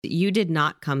You did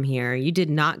not come here. You did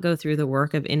not go through the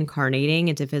work of incarnating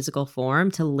into physical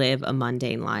form to live a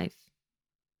mundane life.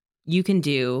 You can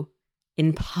do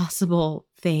impossible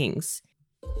things.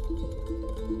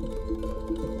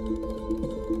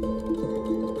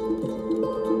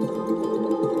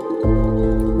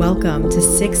 Welcome to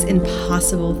Six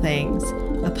Impossible Things,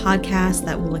 a podcast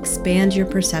that will expand your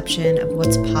perception of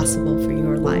what's possible for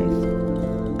your life.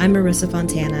 I'm Marissa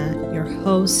Fontana, your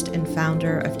host and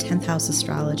founder of 10th House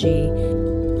Astrology,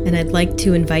 and I'd like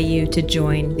to invite you to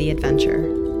join the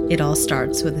adventure. It all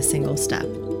starts with a single step.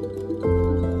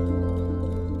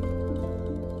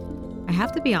 I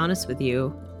have to be honest with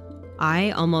you, I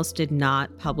almost did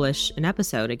not publish an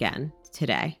episode again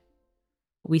today.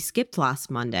 We skipped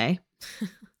last Monday.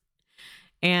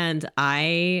 And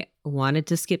I wanted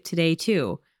to skip today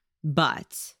too,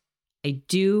 but I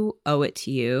do owe it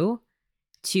to you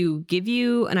to give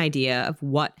you an idea of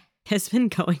what has been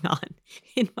going on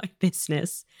in my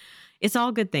business. It's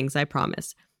all good things, I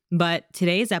promise. But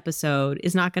today's episode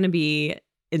is not going to be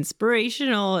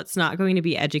inspirational. It's not going to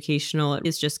be educational.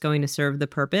 It's just going to serve the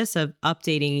purpose of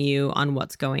updating you on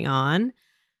what's going on.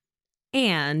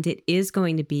 And it is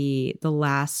going to be the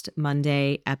last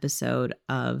Monday episode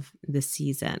of the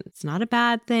season. It's not a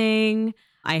bad thing.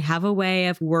 I have a way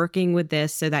of working with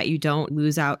this so that you don't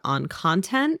lose out on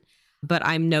content, but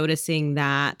I'm noticing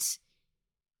that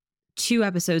 2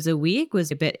 episodes a week was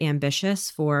a bit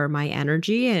ambitious for my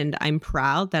energy, and I'm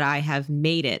proud that I have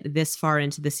made it this far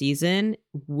into the season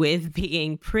with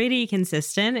being pretty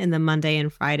consistent in the Monday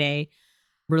and Friday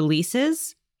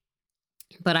releases.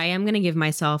 But I am going to give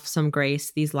myself some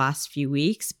grace these last few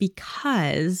weeks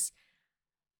because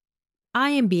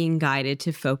I am being guided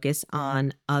to focus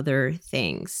on other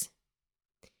things.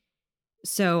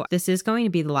 So this is going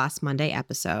to be the last Monday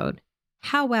episode.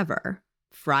 However,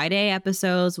 Friday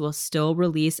episodes will still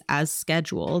release as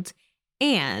scheduled,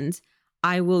 and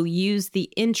I will use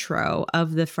the intro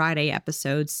of the Friday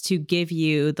episodes to give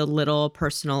you the little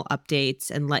personal updates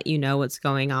and let you know what's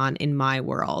going on in my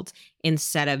world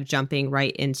instead of jumping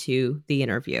right into the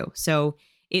interview. So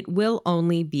it will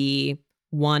only be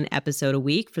 1 episode a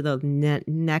week for the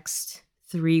next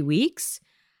 3 weeks,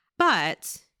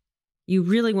 but you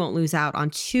really won't lose out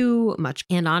on too much.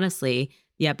 And honestly,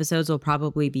 the episodes will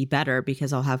probably be better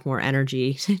because I'll have more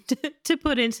energy to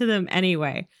put into them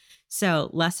anyway. So,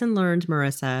 lesson learned,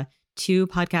 Marissa, 2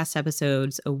 podcast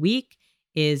episodes a week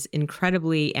is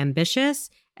incredibly ambitious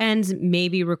and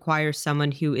maybe requires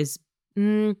someone who is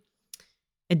a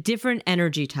different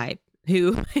energy type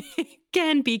who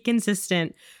can be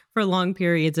consistent for long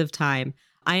periods of time.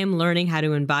 I am learning how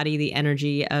to embody the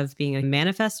energy of being a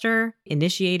manifester,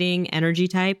 initiating energy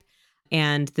type,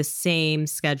 and the same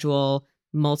schedule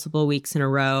multiple weeks in a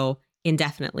row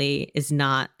indefinitely is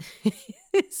not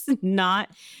it's not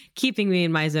keeping me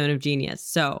in my zone of genius.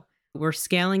 So we're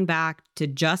scaling back to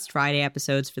just Friday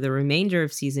episodes for the remainder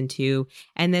of season 2.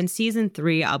 And then season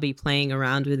 3, I'll be playing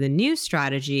around with a new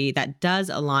strategy that does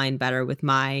align better with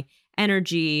my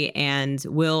energy and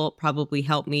will probably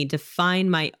help me define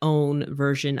my own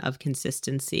version of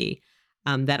consistency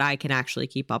that I can actually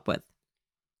keep up with.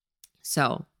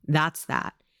 So that's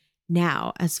that.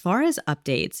 Now, as far as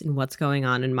updates and what's going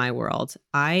on in my world,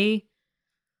 honestly,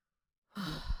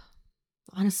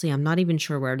 I'm not even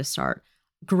sure where to start.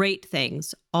 Great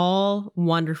things, all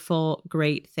wonderful,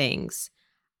 great things.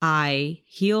 I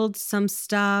healed some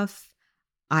stuff.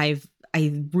 I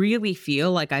really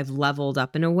feel like I've leveled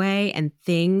up in a way, and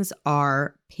things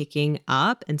are picking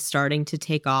up and starting to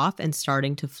take off and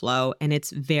starting to flow. And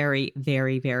it's very,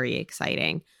 very, very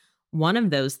exciting. One of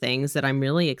those things that I'm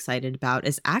really excited about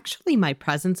is actually my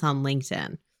presence on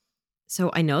LinkedIn.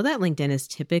 So I know that LinkedIn is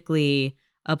typically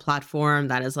a platform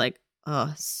that is like,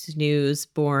 oh, snooze,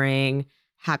 boring,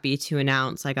 happy to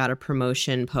announce I got a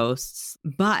promotion posts.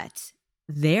 But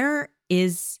there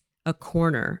is a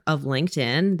corner of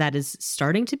LinkedIn that is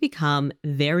starting to become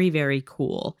very, very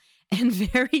cool and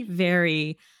very,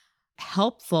 very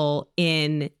helpful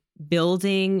in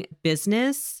building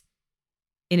business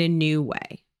in a new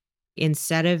way.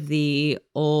 Instead of the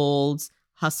old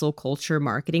hustle culture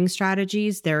marketing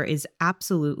strategies, there is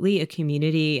absolutely a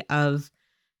community of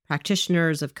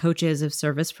practitioners, of coaches, of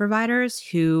service providers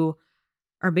who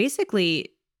are basically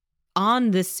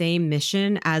on the same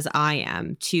mission as I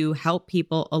am to help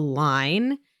people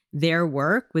align their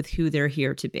work with who they're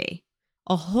here to be.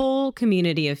 A whole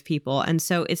community of people. And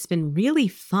so it's been really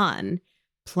fun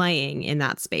playing in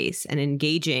that space and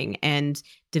engaging and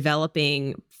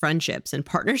developing friendships and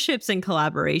partnerships and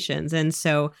collaborations. And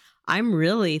so I'm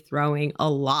really throwing a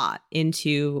lot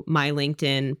into my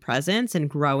LinkedIn presence and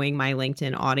growing my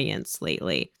LinkedIn audience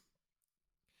lately.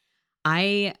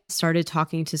 I started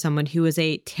talking to someone who is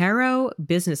a tarot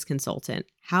business consultant.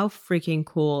 How freaking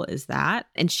cool is that?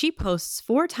 And she posts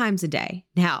 4 times a day.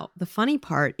 Now, the funny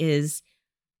part is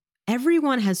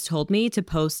everyone has told me to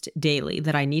post daily,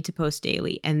 that I need to post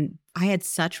daily. And I had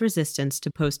such resistance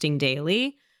to posting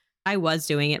daily. I was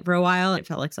doing it for a while. It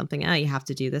felt like something, you have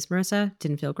to do this, Marissa.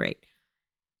 Didn't feel great.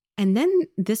 And then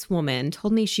this woman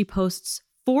told me she posts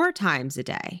 4 times a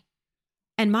day.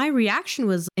 And my reaction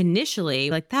was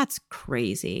initially like, that's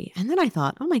crazy. And then I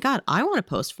thought, oh my God, I want to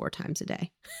post 4 times a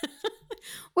day,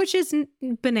 which is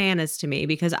bananas to me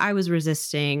because I was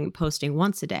resisting posting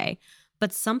once a day.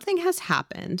 But something has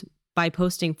happened by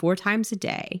posting 4 times a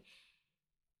day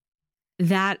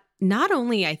that not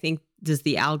only I think does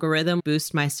the algorithm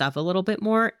boost my stuff a little bit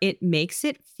more, it makes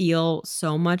it feel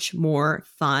so much more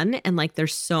fun and like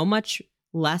there's so much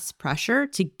less pressure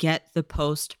to get the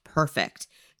post perfect,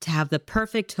 to have the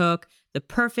perfect hook, the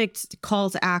perfect call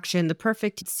to action, the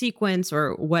perfect sequence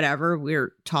or whatever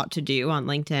we're taught to do on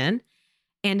LinkedIn.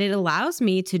 And it allows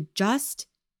me to just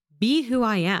be who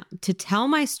I am, to tell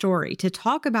my story, to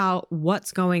talk about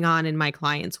what's going on in my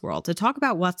client's world, to talk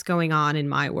about what's going on in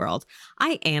my world.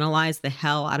 I analyze the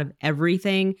hell out of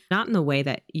everything, not in the way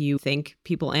that you think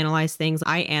people analyze things.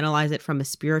 I analyze it from a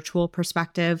spiritual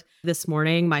perspective. This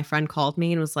morning, my friend called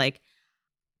me and was like,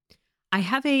 I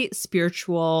have a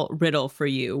spiritual riddle for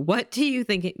you. What do you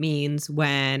think it means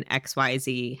when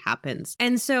XYZ happens?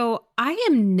 And so I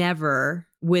am never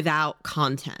without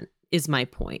content, is my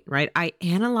point, right? I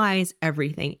analyze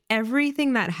everything.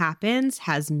 Everything that happens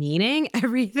has meaning.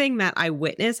 Everything that I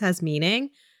witness has meaning.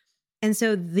 And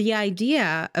so the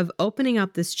idea of opening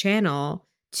up this channel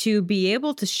to be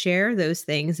able to share those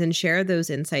things and share those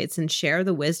insights and share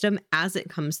the wisdom as it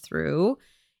comes through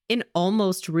in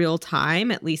almost real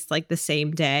time, at least like the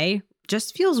same day,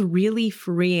 just feels really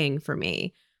freeing for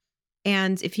me.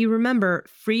 And if you remember,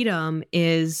 freedom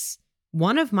is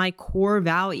one of my core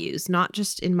values, not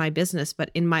just in my business,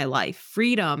 but in my life.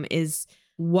 Freedom is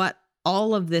what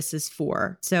all of this is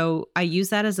for. So I use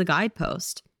that as a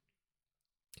guidepost.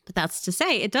 But that's to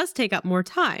say, it does take up more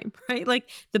time, right? Like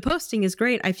the posting is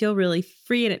great. I feel really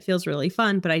free and it feels really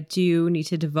fun, but I do need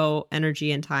to devote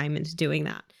energy and time into doing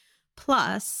that.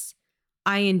 Plus,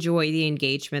 I enjoy the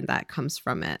engagement that comes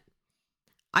from it.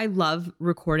 I love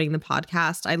recording the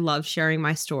podcast. I love sharing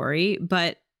my story,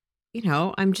 but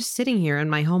I'm just sitting here in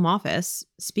my home office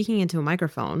speaking into a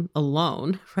microphone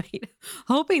alone, right?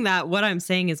 Hoping that what I'm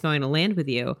saying is going to land with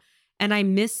you. And I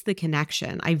miss the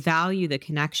connection. I value the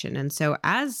connection. And so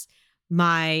as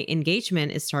my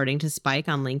engagement is starting to spike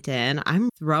on LinkedIn, I'm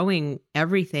throwing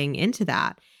everything into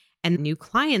that. And new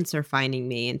clients are finding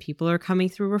me and people are coming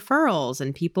through referrals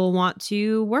and people want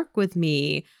to work with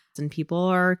me and people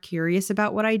are curious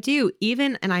about what I do.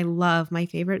 And I love my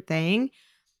favorite thing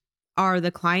are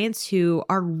the clients who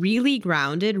are really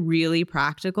grounded, really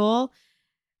practical,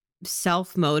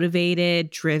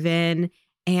 self-motivated, driven,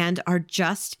 and are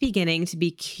just beginning to be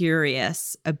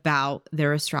curious about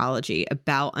their astrology,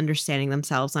 about understanding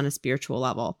themselves on a spiritual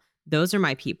level. Those are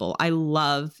my people. I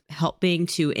love helping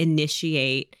to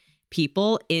initiate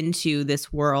people into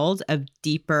this world of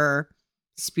deeper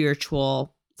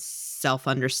spiritual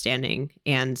self-understanding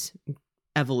and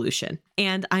evolution.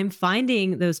 And I'm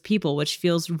finding those people, which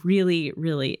feels really,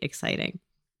 really exciting.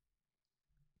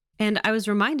 And I was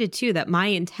reminded too that my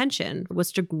intention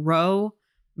was to grow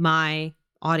my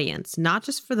audience, not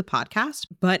just for the podcast,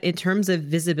 but in terms of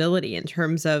visibility, in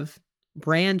terms of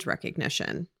brand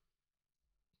recognition.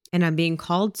 And I'm being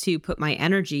called to put my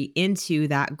energy into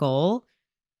that goal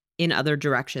in other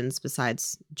directions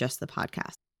besides just the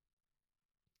podcast.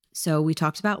 So we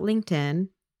talked about LinkedIn.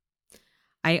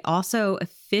 I also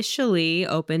officially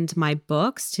opened my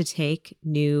books to take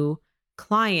new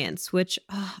clients, which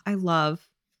I love.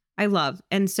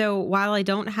 And so while I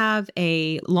don't have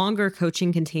a longer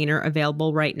coaching container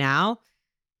available right now,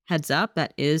 heads up,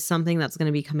 that is something that's going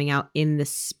to be coming out in the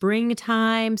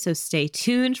springtime. So stay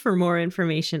tuned for more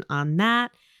information on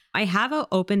that. I have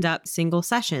opened up single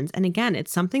sessions. And again,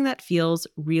 it's something that feels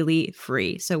really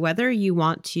free. So whether you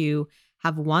want to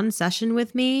have one session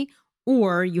with me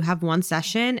or you have one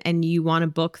session and you want to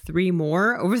book 3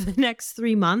 more over the next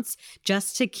 3 months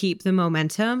just to keep the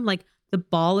momentum, like the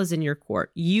ball is in your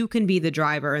court. You can be the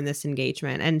driver in this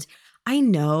engagement. And I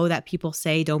know that people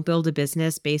say don't build a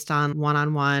business based on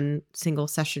one-on-one single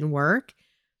session work,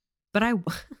 but I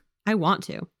want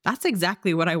to. That's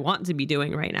exactly what I want to be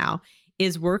doing right now,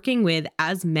 is working with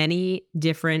as many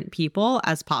different people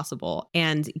as possible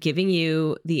and giving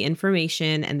you the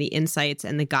information and the insights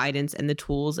and the guidance and the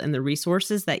tools and the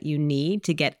resources that you need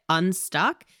to get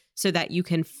unstuck so that you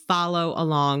can follow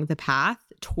along the path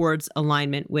towards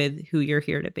alignment with who you're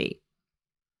here to be.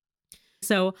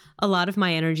 So a lot of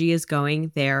my energy is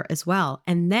going there as well.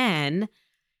 And then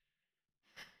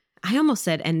I almost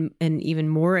said, and even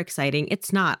more exciting,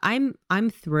 it's not. I'm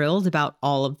thrilled about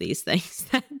all of these things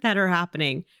that are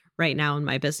happening right now in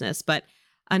my business. But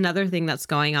another thing that's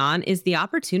going on is the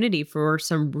opportunity for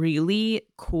some really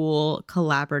cool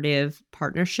collaborative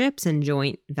partnerships and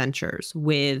joint ventures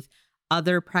with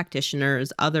other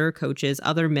practitioners, other coaches,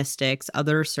 other mystics,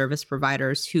 other service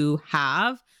providers who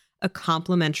have a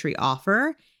complementary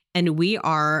offer. And we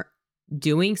are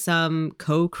doing some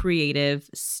co-creative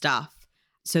stuff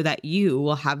so that you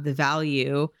will have the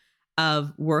value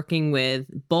of working with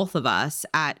both of us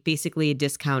at basically a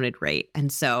discounted rate.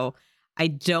 And so I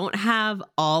don't have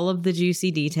all of the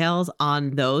juicy details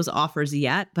on those offers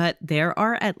yet, but there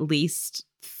are at least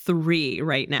 3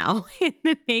 right now in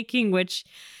the making, which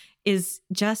is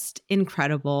just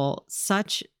incredible.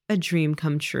 Such a dream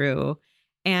come true.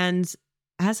 And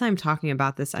as I'm talking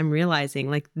about this, I'm realizing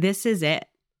like this is it,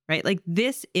 right? Like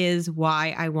this is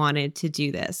why I wanted to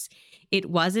do this. It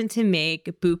wasn't to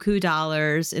make buku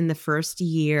dollars in the first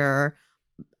year.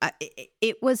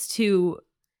 It was to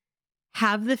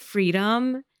have the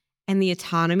freedom and the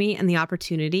autonomy and the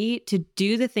opportunity to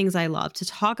do the things I love, to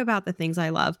talk about the things I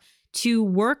love, to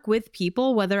work with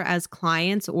people, whether as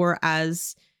clients or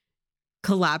as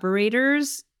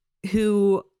collaborators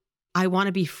who I want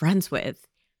to be friends with.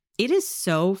 It is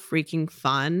so freaking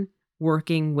fun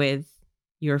working with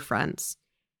your friends.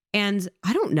 And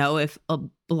I don't know if a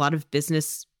lot of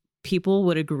business people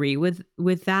would agree with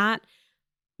that,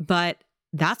 but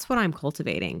that's what I'm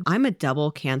cultivating. I'm a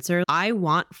double Cancer. I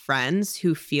want friends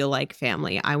who feel like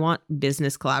family. I want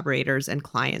business collaborators and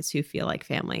clients who feel like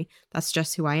family. That's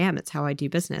just who I am. It's how I do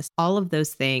business. All of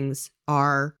those things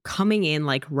are coming in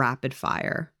like rapid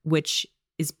fire, which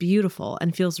is beautiful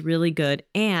and feels really good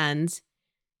and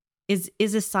is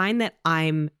a sign that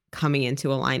I'm coming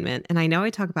into alignment. And I know I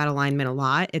talk about alignment a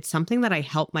lot. It's something that I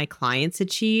help my clients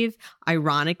achieve.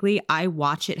 Ironically, I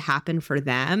watch it happen for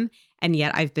them. And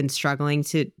yet I've been struggling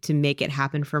to make it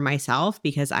happen for myself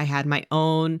because I had my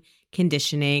own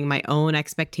conditioning, my own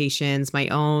expectations, my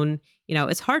own,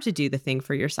 it's hard to do the thing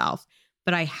for yourself.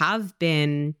 But I have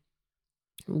been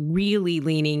really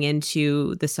leaning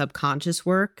into the subconscious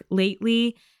work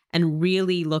lately and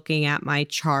really looking at my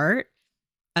chart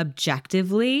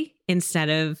objectively instead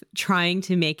of trying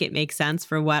to make it make sense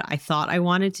for what I thought I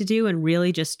wanted to do and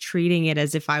really just treating it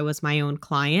as if I was my own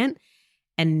client.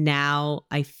 And now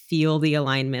I feel the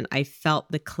alignment. I felt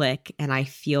the click and I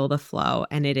feel the flow.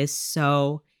 And it is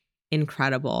so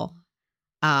incredible.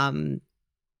 So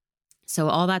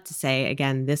all that to say,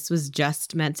 again, this was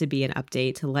just meant to be an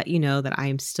update to let you know that I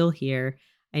am still here.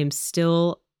 I am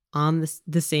still on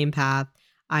the same path.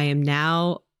 I am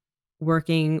now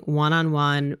working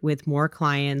one-on-one with more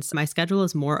clients. My schedule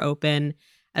is more open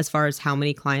as far as how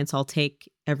many clients I'll take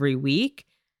every week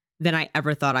than I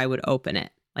ever thought I would open it.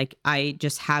 Like I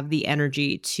just have the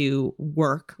energy to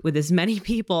work with as many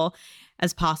people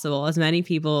as possible, as many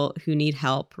people who need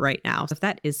help right now. So if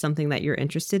that is something that you're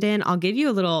interested in, I'll give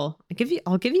you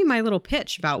my little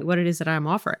pitch about what it is that I'm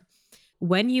offering.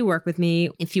 When you work with me,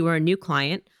 if you are a new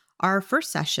client, our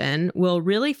first session will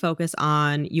really focus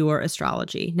on your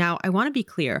astrology. Now, I want to be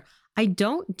clear. I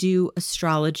don't do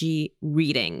astrology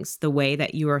readings the way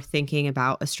that you are thinking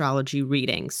about astrology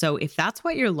readings. So if that's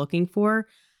what you're looking for,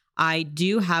 I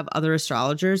do have other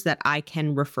astrologers that I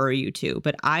can refer you to,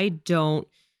 but I don't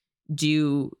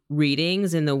do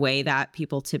readings in the way that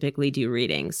people typically do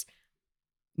readings.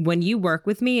 When you work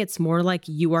with me, it's more like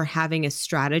you are having a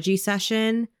strategy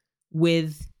session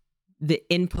with the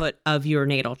input of your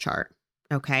natal chart.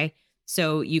 Okay.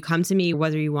 So you come to me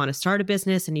whether you want to start a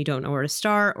business and you don't know where to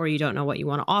start, or you don't know what you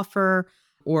want to offer,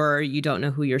 or you don't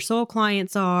know who your soul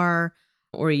clients are,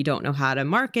 or you don't know how to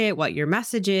market, what your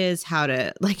message is, how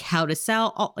to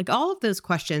sell, all of those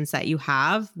questions that you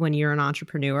have when you're an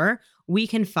entrepreneur, we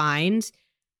can find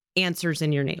answers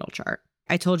in your natal chart.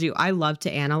 I told you I love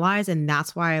to analyze, and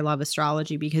that's why I love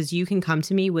astrology, because you can come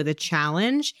to me with a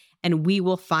challenge and we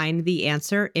will find the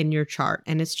answer in your chart.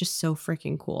 And it's just so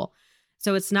freaking cool.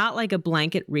 So it's not like a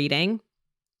blanket reading.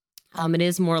 It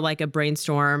is more like a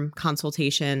brainstorm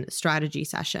consultation strategy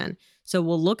session. So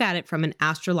we'll look at it from an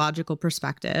astrological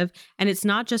perspective. And it's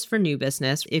not just for new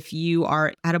business. If you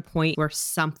are at a point where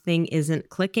something isn't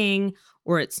clicking,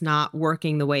 or it's not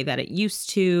working the way that it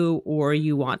used to, or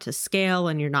you want to scale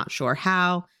and you're not sure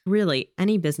how, really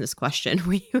any business question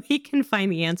we can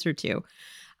find the answer to.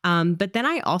 But then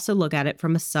I also look at it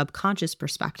from a subconscious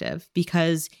perspective,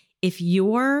 because if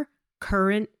your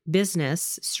current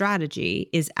business strategy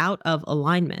is out of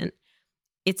alignment,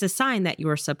 it's a sign that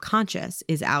your subconscious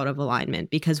is out of alignment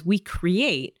because we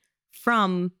create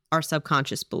from our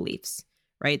subconscious beliefs,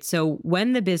 right? So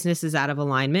when the business is out of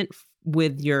alignment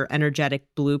with your energetic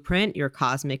blueprint, your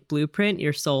cosmic blueprint,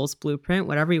 your soul's blueprint,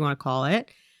 whatever you want to call it,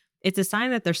 it's a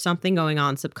sign that there's something going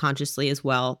on subconsciously as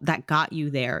well that got you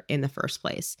there in the first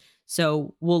place.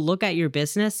 So we'll look at your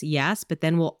business, yes, but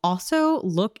then we'll also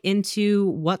look into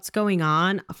what's going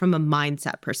on from a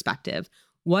mindset perspective.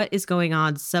 What is going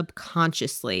on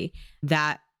subconsciously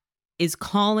that is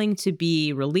calling to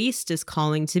be released, is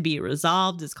calling to be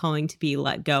resolved, is calling to be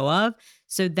let go of,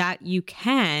 so that you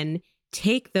can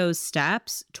take those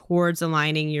steps towards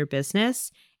aligning your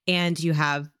business and you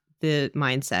have the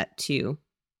mindset to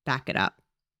back it up.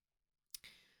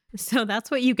 So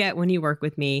that's what you get when you work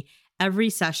with me.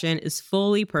 Every session is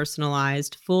fully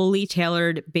personalized, fully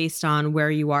tailored based on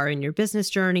where you are in your business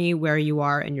journey, where you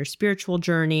are in your spiritual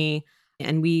journey,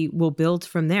 and we will build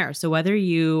from there. So whether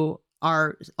you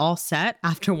are all set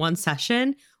after one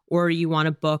session or you want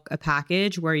to book a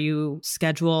package where you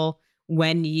schedule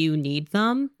when you need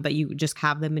them, but you just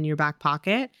have them in your back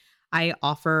pocket, I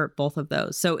offer both of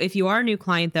those. So if you are a new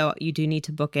client, though, you do need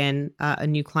to book in a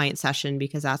new client session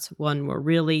because that's when we're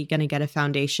really going to get a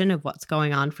foundation of what's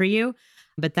going on for you.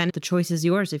 But then the choice is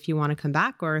yours if you want to come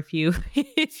back or if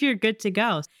you're good to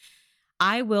go.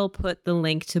 I will put the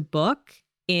link to book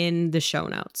in the show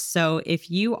notes. So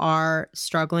if you are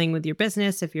struggling with your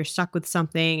business, if you're stuck with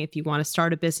something, if you want to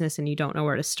start a business and you don't know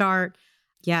where to start,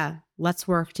 yeah, let's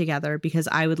work together because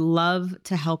I would love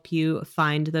to help you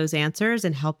find those answers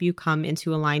and help you come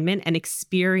into alignment and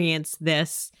experience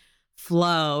this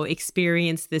flow,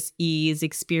 experience this ease,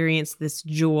 experience this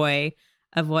joy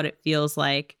of what it feels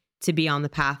like to be on the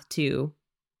path to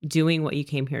doing what you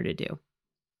came here to do.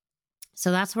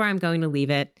 So that's where I'm going to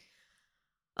leave it.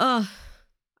 Oh,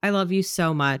 I love you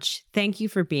so much. Thank you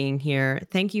for being here.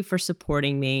 Thank you for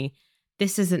supporting me.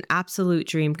 This is an absolute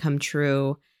dream come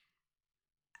true.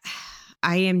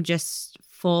 I am just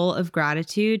full of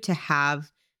gratitude to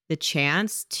have the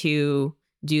chance to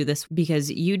do this because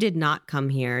you did not come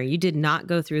here. You did not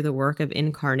go through the work of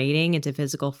incarnating into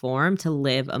physical form to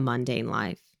live a mundane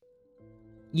life.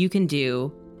 You can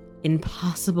do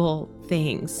impossible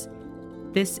things.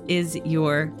 This is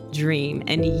your dream,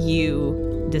 and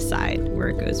you decide where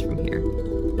it goes from here.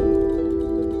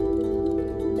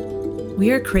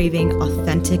 We are craving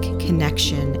authentic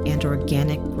connection and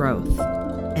organic growth.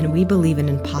 And we believe in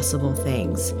impossible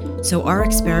things. So our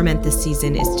experiment this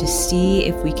season is to see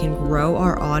if we can grow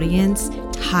our audience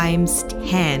times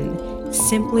 10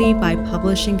 simply by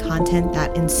publishing content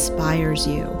that inspires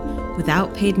you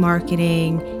without paid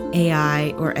marketing,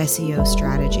 AI, or SEO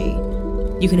strategy.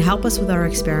 You can help us with our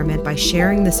experiment by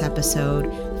sharing this episode,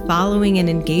 following and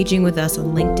engaging with us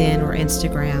on LinkedIn or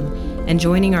Instagram, and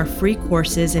joining our free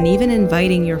courses and even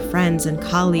inviting your friends and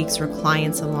colleagues or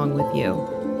clients along with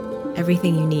you.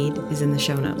 Everything you need is in the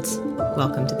show notes.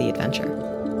 Welcome to the adventure.